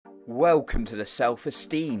Welcome to the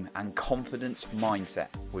Self-Esteem and Confidence Mindset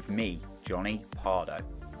with me, Johnny Pardo.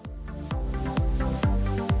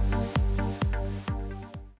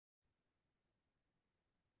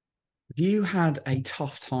 Have you had a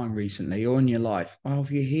tough time recently or in your life? Well, if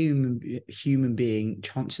you're a human being,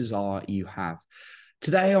 chances are you have.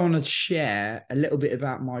 Today, I want to share a little bit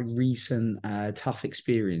about my recent tough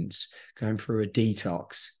experience going through a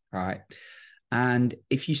detox, right? And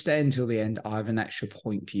if you stay until the end, I have an extra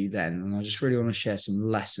point for you then. And I just really want to share some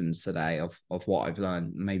lessons today of what I've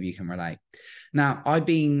learned. Maybe you can relate. Now, I've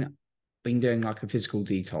been doing like a physical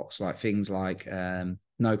detox, like things like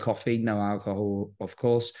no coffee, no alcohol, of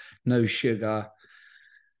course, no sugar,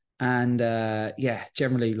 and yeah,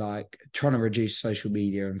 generally like trying to reduce social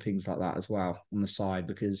media and things like that as well on the side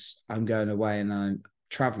because I'm going away and I'm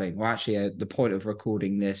traveling. Well, actually, at the point of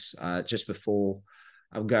recording this, just before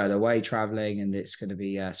I'm going away traveling, and it's going to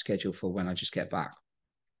be scheduled for when I just get back.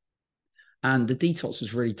 And the detox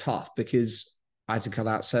was really tough because I had to cut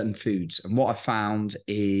out certain foods, and what I found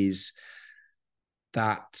is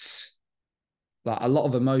that like a lot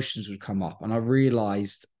of emotions would come up, and I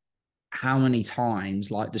realized how many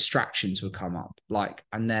times like distractions would come up, like,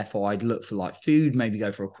 and therefore I'd look for like food, maybe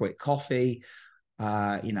go for a quick coffee.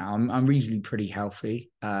 I'm reasonably pretty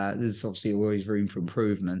healthy. There's obviously always room for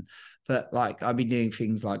improvement, but like I've been doing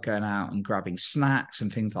things like going out and grabbing snacks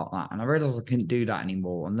and things like that, and I realized I couldn't do that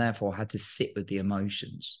anymore, and therefore I had to sit with the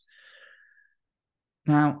emotions.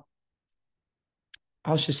 Now,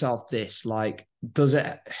 ask yourself this: like, does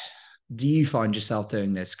it? Do you find yourself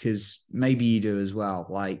doing this? Because maybe you do as well.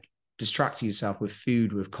 Like distracting yourself with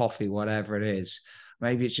food, with coffee, whatever it is.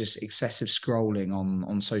 Maybe it's just excessive scrolling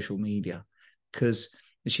on social media. Because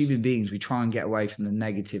as human beings, we try and get away from the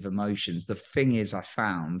negative emotions. The thing is, I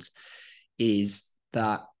found is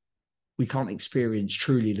that we can't experience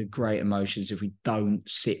truly the great emotions if we don't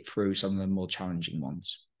sit through some of the more challenging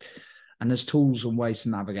ones. And there's tools and ways to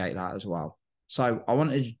navigate that as well. So I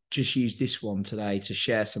want to just use this one today to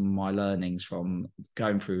share some of my learnings from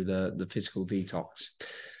going through the physical detox.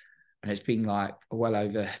 And it's been like well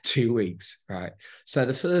over 2 weeks, right? So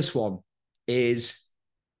the first one is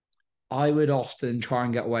I would often try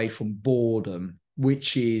and get away from boredom,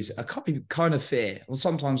 which is a kind of fear. Well,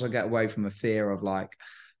 sometimes I get away from a fear of like,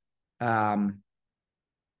 um,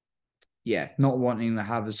 yeah, not wanting to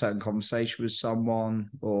have a certain conversation with someone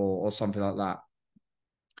or something like that.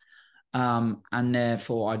 And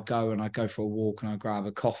therefore I'd go for a walk and I'd grab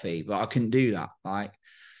a coffee, but I couldn't do that. Like,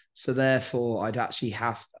 so therefore I'd actually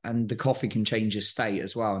have, and the coffee can change your state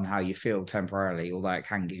as well and how you feel temporarily, although it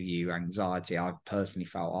can give you anxiety. I personally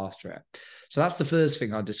felt after it. So that's the first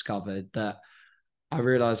thing I discovered, that I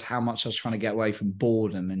realized how much I was trying to get away from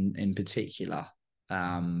boredom in particular,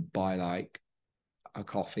 by like a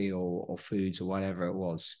coffee or foods or whatever it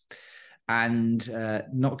was, and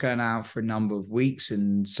not going out for a number of weeks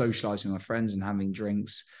and socializing with my friends and having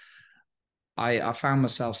drinks. I found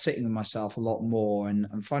myself sitting with myself a lot more, and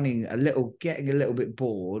finding getting a little bit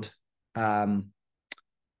bored. Um,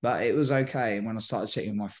 but it was okay. And when I started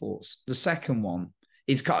sitting with my thoughts, the second one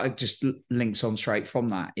is kind of just links on straight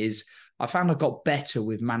from that, is I found I got better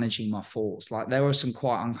with managing my thoughts. Like there were some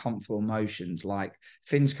quite uncomfortable emotions, like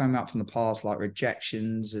things coming up from the past, like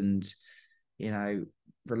rejections and, you know,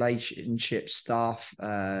 relationship stuff,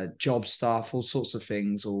 job stuff, all sorts of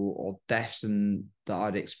things, or deaths and that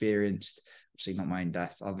I'd experienced. Obviously, not my own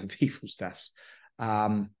death, other people's deaths.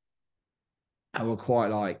 And were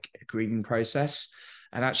quite like a grieving process.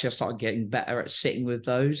 And actually, I started getting better at sitting with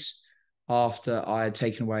those after I had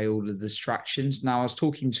taken away all the distractions. Now, I was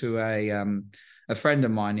talking to a friend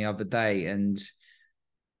of mine the other day, and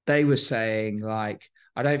they were saying like,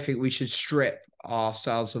 I don't think we should strip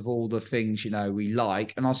ourselves of all the things, you know, we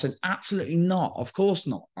like. And I said, absolutely not. Of course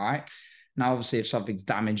not. Right. Now, obviously, if something's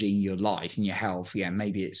damaging your life and your health, yeah,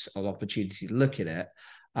 maybe it's an opportunity to look at it.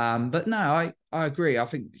 But no, I agree. I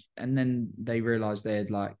think, and then they realized they had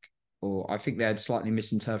like, or I think they had slightly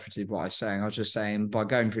misinterpreted what I was saying. I was just saying by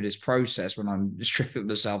going through this process when I'm stripping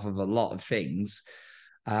myself of a lot of things,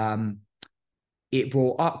 um, it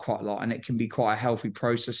brought up quite a lot, and it can be quite a healthy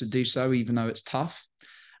process to do so, even though it's tough.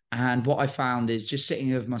 And what I found is just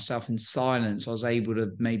sitting with myself in silence, I was able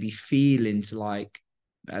to maybe feel into like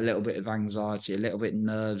a little bit of anxiety, a little bit of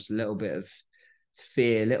nerves, a little bit of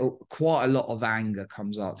fear, quite a lot of anger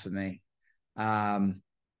comes up for me. Um,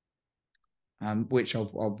 which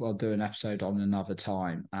I'll do an episode on another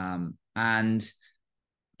time. And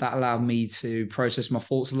that allowed me to process my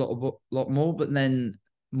thoughts a lot more, but then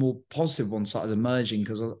more positive ones started emerging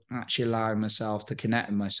because I was actually allowing myself to connect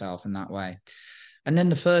with myself in that way. And then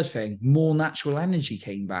the third thing, more natural energy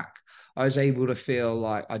came back. I was able to feel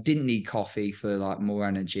like I didn't need coffee for like more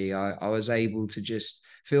energy. I was able to just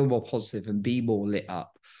feel more positive and be more lit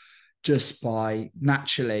up just by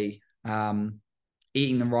naturally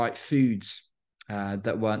eating the right foods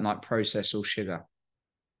that weren't like processed or sugar.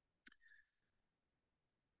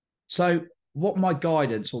 So what my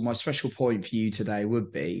guidance or my special point for you today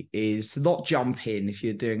would be is to not jump in if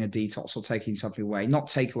you're doing a detox or taking something away, not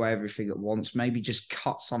take away everything at once, maybe just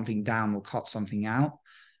cut something down or cut something out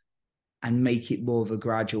and make it more of a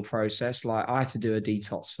gradual process. Like I had to do a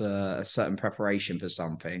detox for a certain preparation for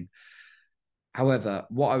something. However,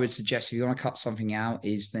 what I would suggest if you want to cut something out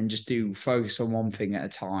is then just focus on one thing at a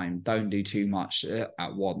time. Don't do too much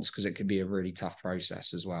at once because it could be a really tough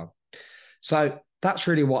process as well. So that's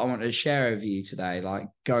really what I wanted to share with you today, like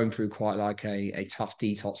going through quite like a tough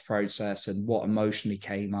detox process and what emotionally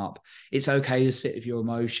came up. It's okay to sit with your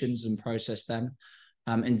emotions and process them.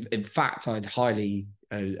 In fact, I'd highly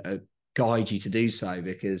guide you to do so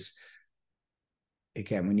because,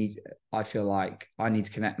 again, I feel like I need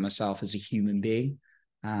to connect myself as a human being.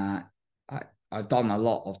 I've done a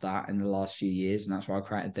lot of that in the last few years, and that's why I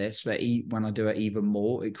created this. But when I do it even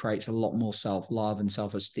more, it creates a lot more self-love and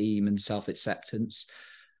self-esteem and self-acceptance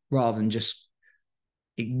rather than just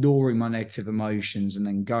ignoring my negative emotions and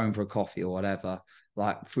then going for a coffee or whatever.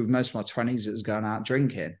 Like through most of my 20s, it was going out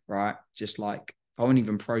drinking, right? Just like I wouldn't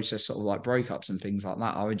even process sort of like breakups and things like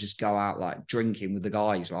that. I would just go out like drinking with the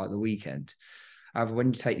guys like the weekend. However,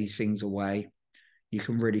 when you take these things away, you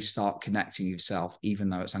can really start connecting yourself, even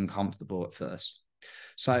though it's uncomfortable at first.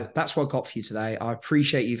 So that's what I got for you today. I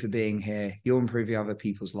appreciate you for being here. You're improving other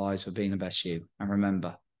people's lives for being the best you. And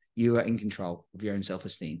remember, you are in control of your own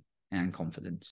self-esteem and confidence.